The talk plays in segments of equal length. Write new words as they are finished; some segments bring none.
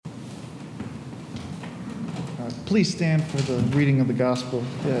Please stand for the reading of the gospel,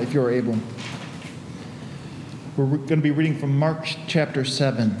 if you are able. We're going to be reading from Mark chapter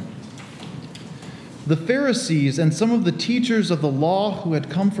 7. The Pharisees and some of the teachers of the law who had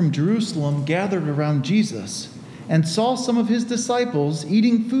come from Jerusalem gathered around Jesus and saw some of his disciples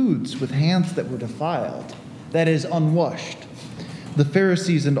eating foods with hands that were defiled, that is, unwashed. The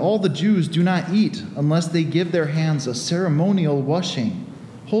Pharisees and all the Jews do not eat unless they give their hands a ceremonial washing,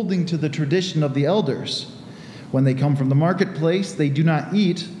 holding to the tradition of the elders. When they come from the marketplace, they do not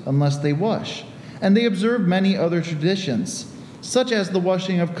eat unless they wash, and they observe many other traditions, such as the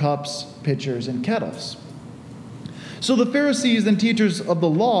washing of cups, pitchers, and kettles. So the Pharisees and teachers of the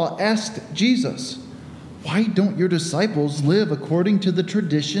law asked Jesus, "Why don't your disciples live according to the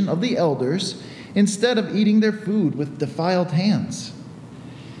tradition of the elders instead of eating their food with defiled hands?"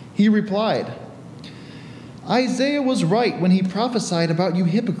 He replied, "Isaiah was right when he prophesied about you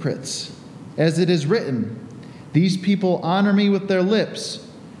hypocrites. As it is written, 'These people honor me with their lips,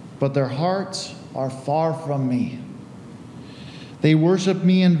 but their hearts are far from me. They worship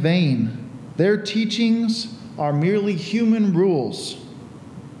me in vain. Their teachings are merely human rules.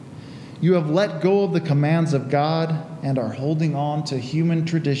 You have let go of the commands of God and are holding on to human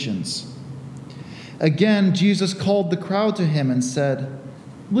traditions." Again, Jesus called the crowd to him and said,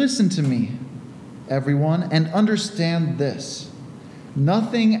 "Listen to me, everyone, and understand this.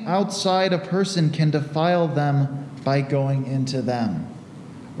 Nothing outside a person can defile them by going into them.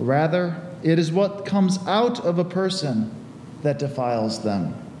 Rather, it is what comes out of a person that defiles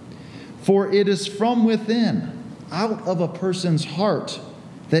them. For it is from within, out of a person's heart,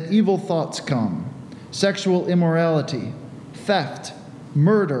 that evil thoughts come: sexual immorality, theft,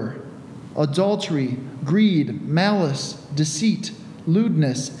 murder, adultery, greed, malice, deceit,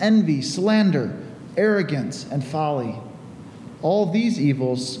 lewdness, envy, slander, arrogance, and folly. All these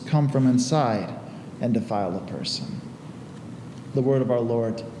evils come from inside and defile a person." The word of our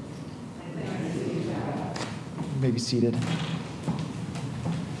Lord. You may be seated.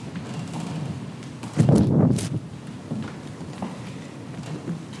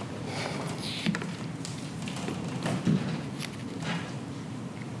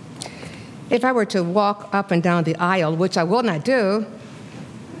 If I were to walk up and down the aisle, which I will not do,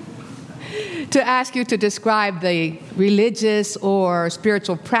 to ask you to describe the religious or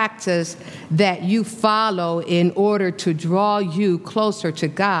spiritual practice that you follow in order to draw you closer to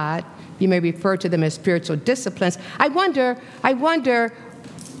God, you may refer to them as spiritual disciplines. I wonder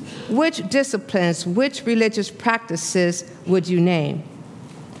which disciplines, which religious practices would you name?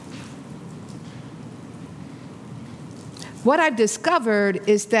 What I've discovered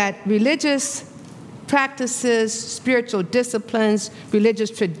is that religious practices, spiritual disciplines,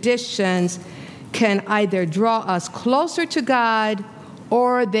 religious traditions can either draw us closer to God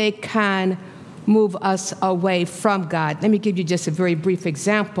or they can move us away from God. Let me give you just a very brief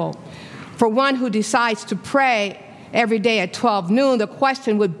example. For one who decides to pray every day at 12 noon, the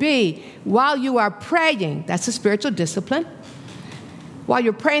question would be, while you are praying, that's a spiritual discipline, while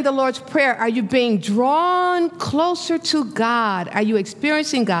you're praying the Lord's Prayer, are you being drawn closer to God? Are you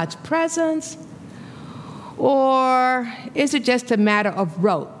experiencing God's presence? Or is it just a matter of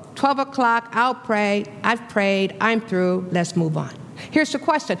rote? 12 o'clock, I'll pray, I've prayed, I'm through, let's move on. Here's the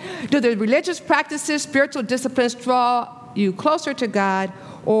question. Do the religious practices, spiritual disciplines draw you closer to God,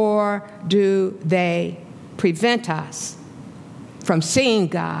 or do they prevent us from seeing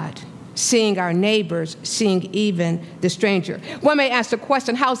God, seeing our neighbors, seeing even the stranger? One may ask the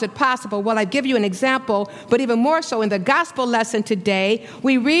question, how is it possible? Well, I give you an example, but even more so in the gospel lesson today,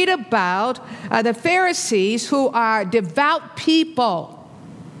 we read about the Pharisees, who are devout people.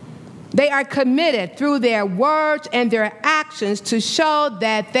 They are committed through their words and their actions to show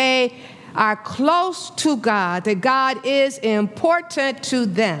that they are close to God, that God is important to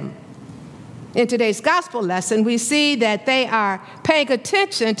them. In today's gospel lesson, we see that they are paying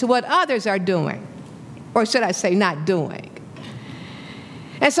attention to what others are doing, or should I say not doing.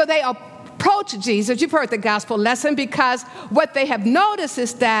 And so they approach Jesus. You've heard the gospel lesson, because what they have noticed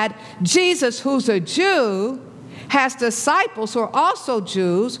is that Jesus, who's a Jew, has disciples who are also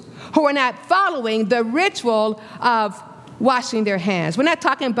Jews who are not following the ritual of washing their hands. We're not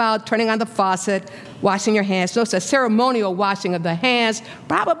talking about turning on the faucet, washing your hands. No, it's a ceremonial washing of the hands,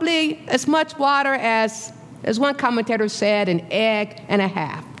 probably as much water as one commentator said, an egg and a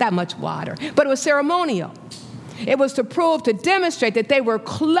half, that much water. But it was ceremonial. It was to prove, to demonstrate that they were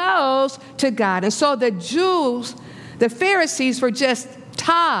close to God. And so the Jews, the Pharisees, were just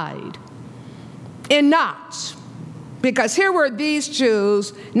tied in knots. Because here were these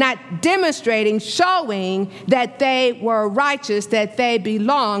Jews not demonstrating, showing that they were righteous, that they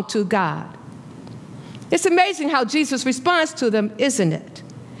belonged to God. It's amazing how Jesus responds to them, isn't it?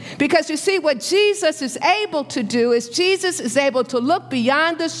 Because you see, what Jesus is able to do is Jesus is able to look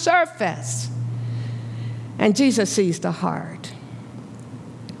beyond the surface. And Jesus sees the heart.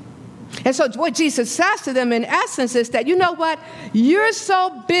 And so what Jesus says to them in essence is that, you know what? You're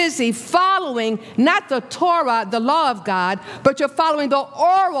so busy following not the Torah, the law of God, but you're following the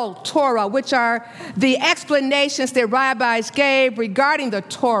oral Torah, which are the explanations that rabbis gave regarding the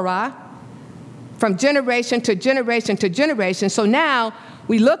Torah from generation to generation to generation. So now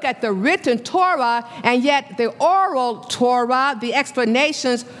we look at the written Torah, and yet the oral Torah, the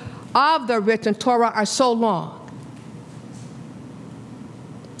explanations of the written Torah are so long.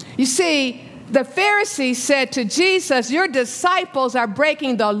 You see, the Pharisees said to Jesus, your disciples are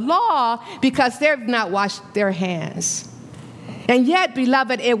breaking the law because they've not washed their hands. And yet,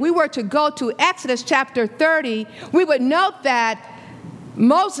 beloved, if we were to go to Exodus chapter 30, we would note that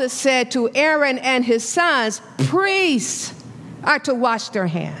Moses said to Aaron and his sons, priests are to wash their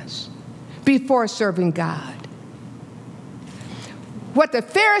hands before serving God. What the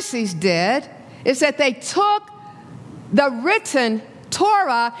Pharisees did is that they took the written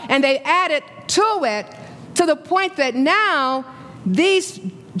Torah and they added to it to the point that now these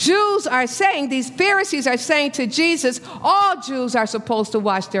Jews are saying, these Pharisees are saying to Jesus, all Jews are supposed to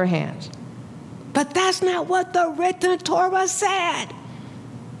wash their hands. But that's not what the written Torah said.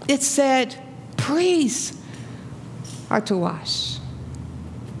 It said priests are to wash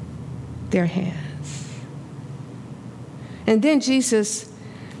their hands. And then Jesus,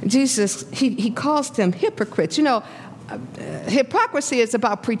 he calls them hypocrites. You know, hypocrisy is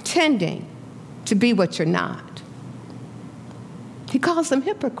about pretending to be what you're not. He calls them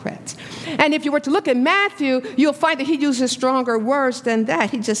hypocrites. And if you were to look at Matthew, you'll find that he uses stronger words than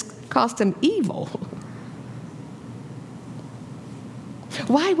that. He just calls them evil.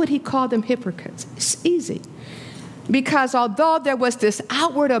 Why would he call them hypocrites? It's easy. Because although there was this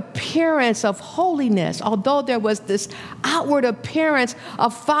outward appearance of holiness, although there was this outward appearance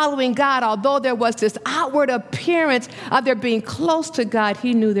of following God, although there was this outward appearance of their being close to God,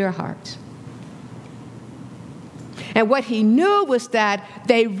 he knew their hearts. And what he knew was that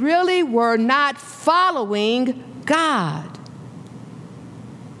they really were not following God.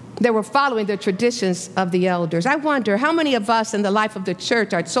 They were following the traditions of the elders. I wonder how many of us in the life of the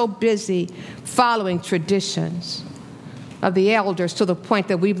church are so busy following traditions of the elders to the point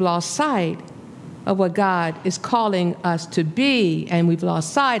that we've lost sight of what God is calling us to be, and we've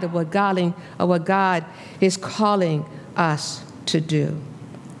lost sight of what God is calling us to do.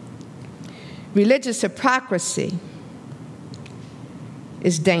 Religious hypocrisy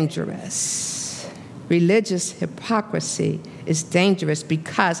is dangerous. Religious hypocrisy is dangerous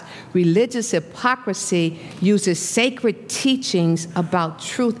because religious hypocrisy uses sacred teachings about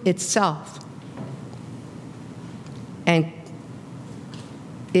truth itself, and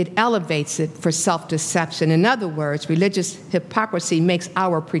it elevates it for self-deception. In other words, religious hypocrisy makes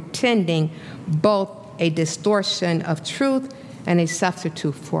our pretending both a distortion of truth and a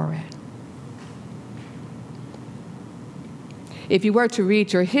substitute for it. If you were to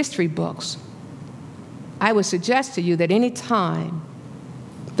read your history books, I would suggest to you that any time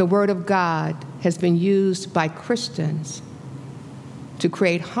the Word of God has been used by Christians to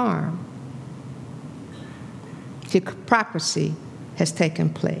create harm, hypocrisy has taken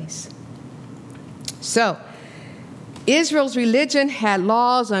place. So, Israel's religion had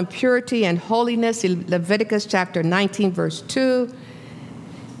laws on purity and holiness in Leviticus chapter 19, verse 2,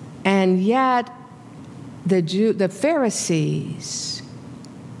 and yet the Pharisees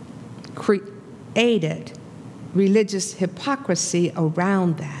created religious hypocrisy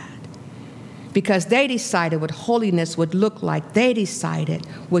around that because they decided what holiness would look like. They decided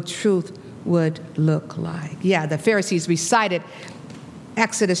what truth would look like. Yeah, the Pharisees recited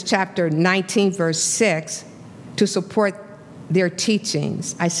Exodus chapter 19, verse 6 to support their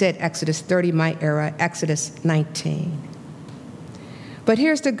teachings. I said Exodus 30, my era, Exodus 19. But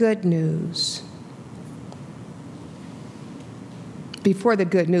here's the good news. Before the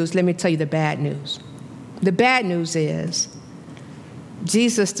good news, let me tell you the bad news. The bad news is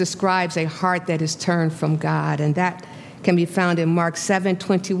Jesus describes a heart that is turned from God, and that can be found in Mark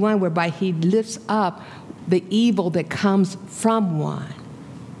 7:21, whereby he lifts up the evil that comes from one.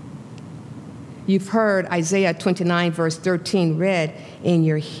 You've heard Isaiah 29, verse 13 read in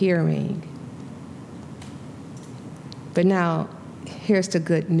your hearing. But now, here's the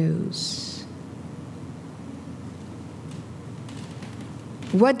good news.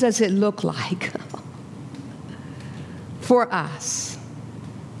 What does it look like for us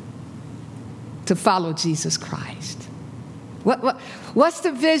to follow Jesus Christ? What's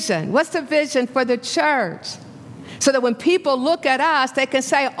the vision? What's the vision for the church? So that when people look at us, they can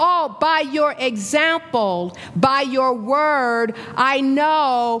say, oh, by your example, by your word, I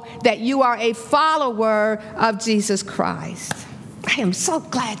know that you are a follower of Jesus Christ. I am so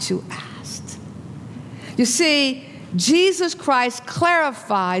glad you asked. You see, Jesus Christ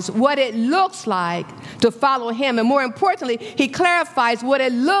clarifies what it looks like to follow him. And more importantly, he clarifies what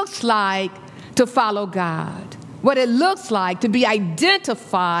it looks like to follow God, what it looks like to be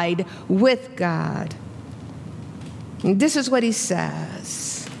identified with God. And this is what he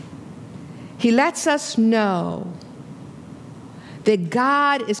says. He lets us know that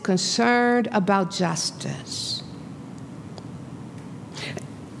God is concerned about justice.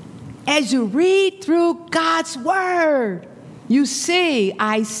 As you read through God's word, you see,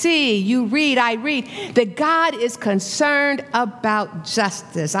 I see, you read, I read, that God is concerned about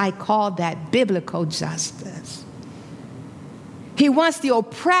justice. I call that biblical justice. He wants the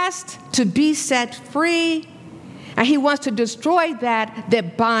oppressed to be set free, and he wants to destroy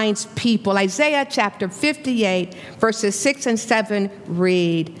that binds people. Isaiah chapter 58, verses 6 and 7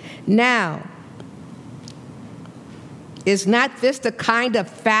 read, "Now, is not this the kind of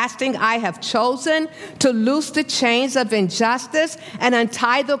fasting I have chosen, to loose the chains of injustice and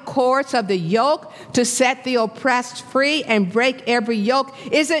untie the cords of the yoke, to set the oppressed free and break every yoke?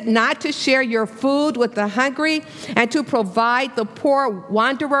 Is it not to share your food with the hungry and to provide the poor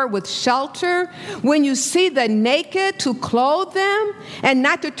wanderer with shelter? When you see the naked, to clothe them, and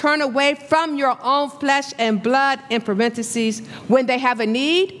not to turn away from your own flesh and blood," in parentheses, "when they have a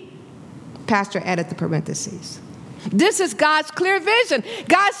need?" Pastor added the parentheses. This is God's clear vision.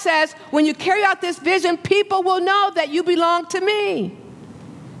 God says, when you carry out this vision, people will know that you belong to me.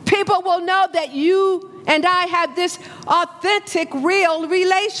 People will know that you and I have this authentic, real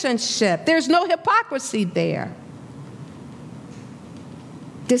relationship. There's no hypocrisy there.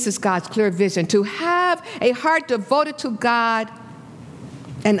 This is God's clear vision, to have a heart devoted to God,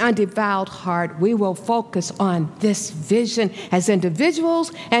 an undefiled heart. We will focus on this vision as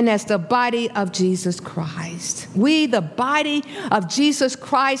individuals and as the body of Jesus Christ. We, the body of Jesus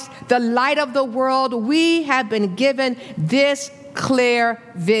Christ, the light of the world, we have been given this clear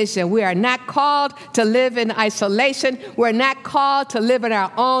vision. We are not called to live in isolation. We're not called to live in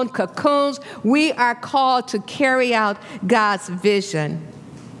our own cocoons. We are called to carry out God's vision.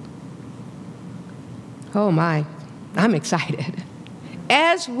 Oh my, I'm excited.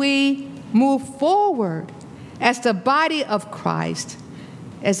 As we move forward as the body of Christ,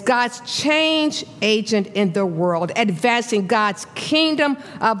 as God's change agent in the world, advancing God's kingdom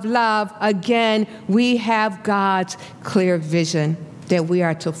of love, again, we have God's clear vision that we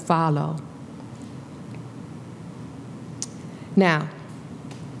are to follow. Now,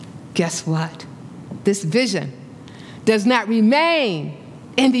 guess what? This vision does not remain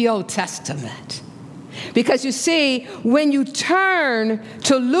in the Old Testament. Because you see, when you turn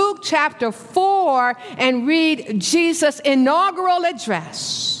to Luke chapter 4 and read Jesus' inaugural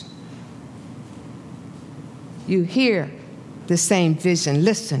address, you hear the same vision.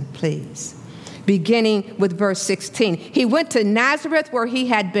 Listen, please. Beginning with verse 16. "He went to Nazareth where he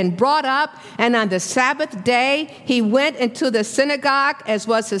had been brought up, and on the Sabbath day he went into the synagogue as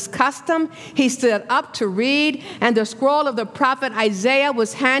was his custom. He stood up to read, and the scroll of the prophet Isaiah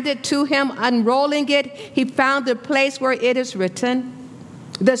was handed to him. Unrolling it, he found the place where it is written,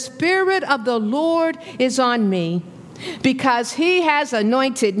 'The Spirit of the Lord is on me, because he has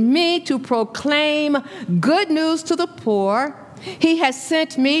anointed me to proclaim good news to the poor. He has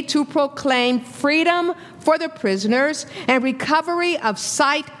sent me to proclaim freedom for the prisoners and recovery of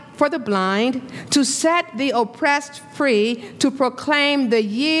sight for the blind, to set the oppressed free, to proclaim the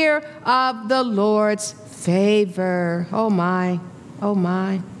year of the Lord's favor.'" Oh my, oh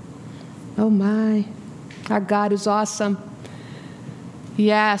my, oh my. Our God is awesome.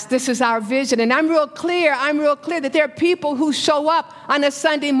 Yes, this is our vision. And I'm real clear that there are people who show up on a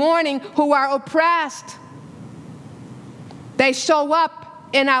Sunday morning who are oppressed. They show up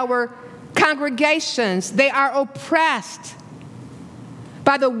in our congregations. They are oppressed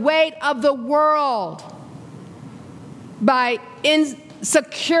by the weight of the world, by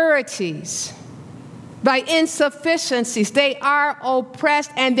insecurities, by insufficiencies. They are oppressed,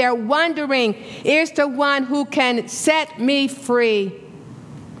 and they're wondering, is the one who can set me free?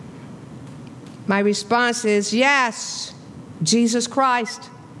 My response is yes, Jesus Christ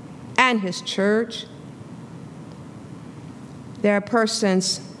and his church. There are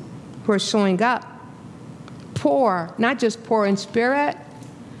persons who are showing up poor, not just poor in spirit,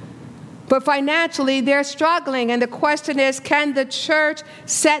 but financially they're struggling. And the question is, can the church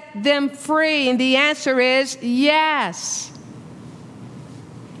set them free? And the answer is yes.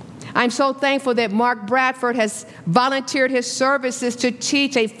 I'm so thankful that Mark Bradford has volunteered his services to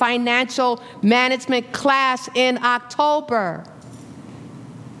teach a financial management class in October.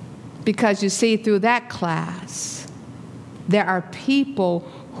 Because you see, through that class, there are people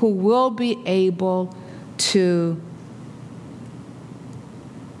who will be able to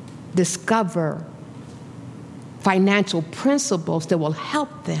discover financial principles that will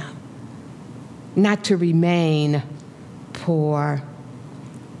help them not to remain poor.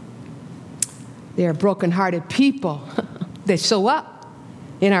 There are brokenhearted people that show up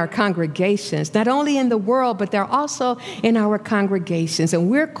in our congregations, not only in the world, but they're also in our congregations. And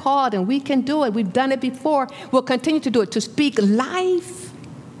we're called, and we can do it. We've done it before. We'll continue to do it, to speak life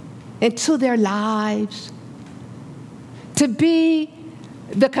into their lives, to be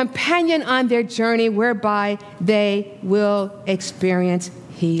the companion on their journey whereby they will experience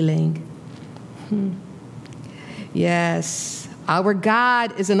healing. Yes, our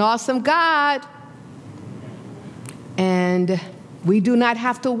God is an awesome God. And we do not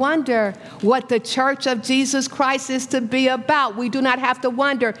have to wonder what the Church of Jesus Christ is to be about. We do not have to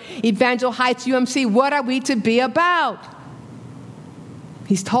wonder, Evangel Heights UMC, what are we to be about?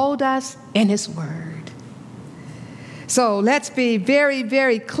 He's told us in His Word. So let's be very,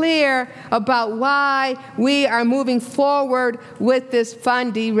 very clear about why we are moving forward with this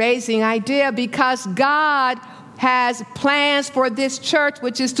fundraising idea, because God has plans for this church,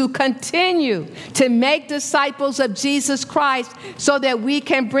 which is to continue to make disciples of Jesus Christ so that we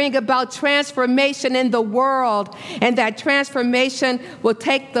can bring about transformation in the world. And that transformation will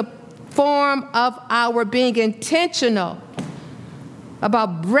take the form of our being intentional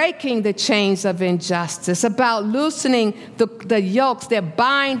about breaking the chains of injustice, about loosening the yokes that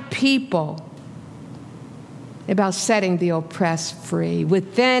bind people, about setting the oppressed free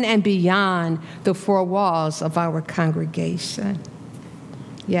within and beyond the four walls of our congregation.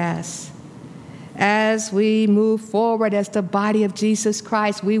 Yes, as we move forward as the body of Jesus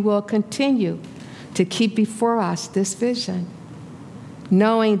Christ, we will continue to keep before us this vision,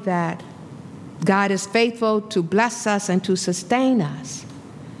 knowing that God is faithful to bless us and to sustain us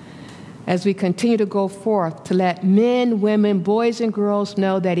as we continue to go forth to let men, women, boys, and girls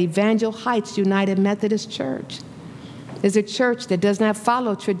know that Evangel Heights United Methodist Church is a church that does not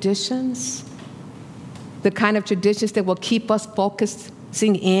follow traditions, the kind of traditions that will keep us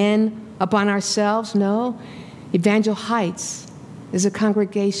focusing in upon ourselves. No, Evangel Heights is a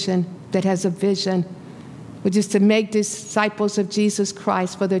congregation that has a vision, which is to make disciples of Jesus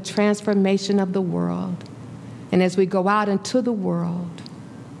Christ for the transformation of the world. And as we go out into the world,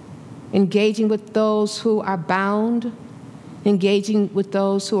 engaging with those who are bound, engaging with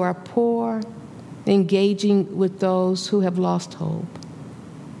those who are poor, engaging with those who have lost hope,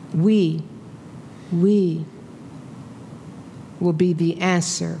 we will be the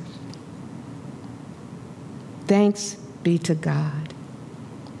answer. Thanks be to God.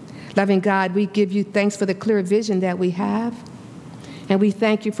 Loving God, we give you thanks for the clear vision that we have, and we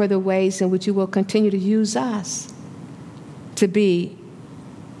thank you for the ways in which you will continue to use us to be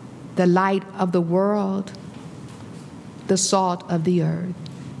the light of the world, the salt of the earth.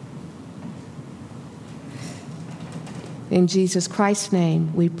 In Jesus Christ's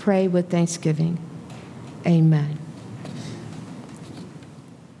name, we pray with thanksgiving. Amen.